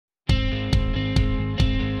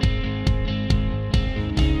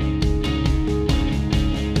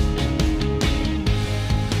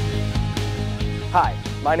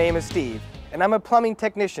My name is Steve, and I'm a plumbing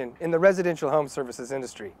technician in the residential home services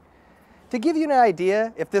industry. To give you an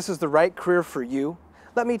idea if this is the right career for you,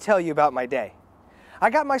 let me tell you about my day.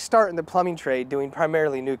 I got my start in the plumbing trade doing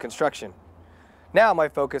primarily new construction. Now my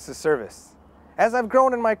focus is service. As I've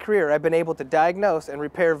grown in my career, I've been able to diagnose and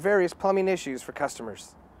repair various plumbing issues for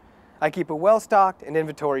customers. I keep a well-stocked and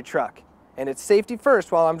inventory truck, and it's safety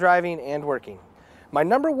first while I'm driving and working. My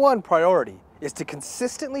number one priority is to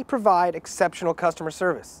consistently provide exceptional customer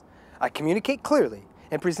service. I communicate clearly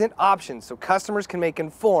and present options so customers can make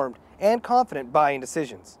informed and confident buying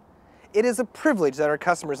decisions. It is a privilege that our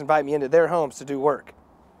customers invite me into their homes to do work.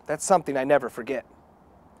 That's something I never forget.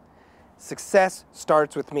 Success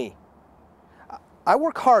starts with me. I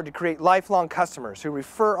work hard to create lifelong customers who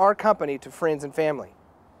refer our company to friends and family.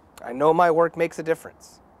 I know my work makes a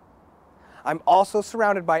difference. I'm also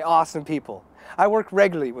surrounded by awesome people. I work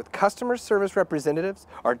regularly with customer service representatives,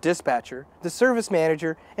 our dispatcher, the service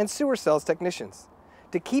manager, and sewer sales technicians.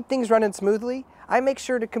 To keep things running smoothly, I make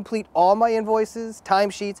sure to complete all my invoices,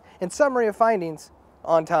 timesheets, and summary of findings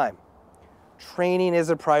on time. Training is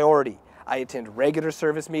a priority. I attend regular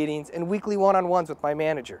service meetings and weekly one-on-ones with my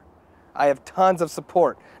manager. I have tons of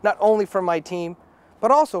support, not only from my team,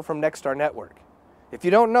 but also from Nexstar Network. If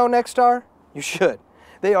you don't know Nexstar, you should.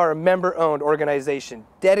 They are a member-owned organization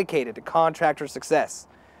dedicated to contractor success.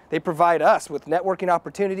 They provide us with networking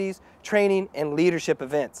opportunities, training, and leadership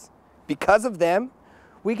events. Because of them,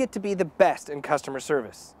 we get to be the best in customer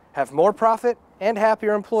service, have more profit, and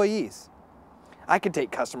happier employees. I can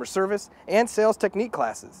take customer service and sales technique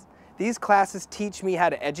classes. These classes teach me how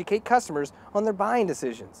to educate customers on their buying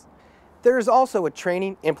decisions. There is also a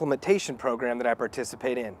training implementation program that I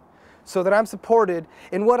participate in, so that I'm supported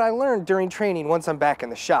in what I learned during training once I'm back in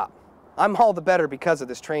the shop. I'm all the better because of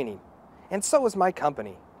this training, and so is my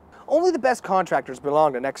company. Only the best contractors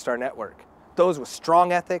belong to Nexstar Network, those with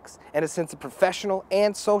strong ethics and a sense of professional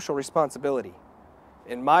and social responsibility.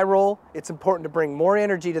 In my role, it's important to bring more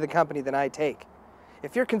energy to the company than I take.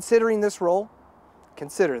 If you're considering this role,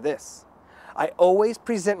 consider this. I always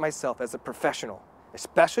present myself as a professional,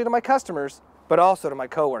 especially to my customers, but also to my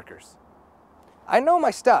coworkers. I know my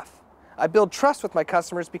stuff. I build trust with my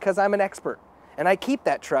customers because I'm an expert, and I keep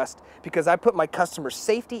that trust because I put my customers'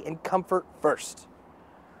 safety and comfort first.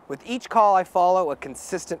 With each call, I follow a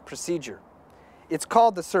consistent procedure. It's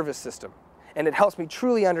called the service system, and it helps me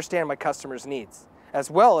truly understand my customers' needs,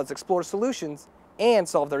 as well as explore solutions and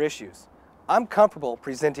solve their issues. I'm comfortable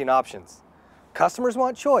presenting options. Customers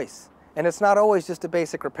want choice, and it's not always just a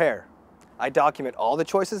basic repair. I document all the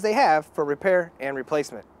choices they have for repair and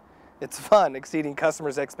replacement. It's fun exceeding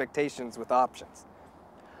customers' expectations with options.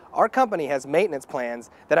 Our company has maintenance plans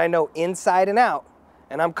that I know inside and out,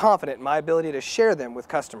 and I'm confident in my ability to share them with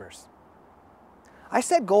customers. I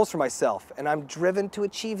set goals for myself, and I'm driven to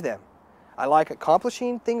achieve them. I like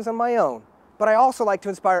accomplishing things on my own, but I also like to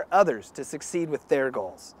inspire others to succeed with their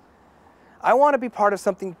goals. I want to be part of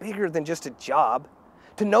something bigger than just a job,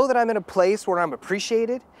 to know that I'm in a place where I'm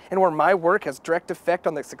appreciated and where my work has direct effect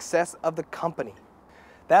on the success of the company.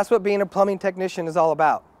 That's what being a plumbing technician is all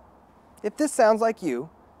about. If this sounds like you,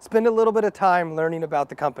 spend a little bit of time learning about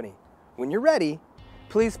the company. When you're ready,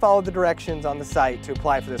 please follow the directions on the site to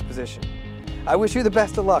apply for this position. I wish you the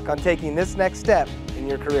best of luck on taking this next step in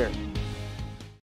your career.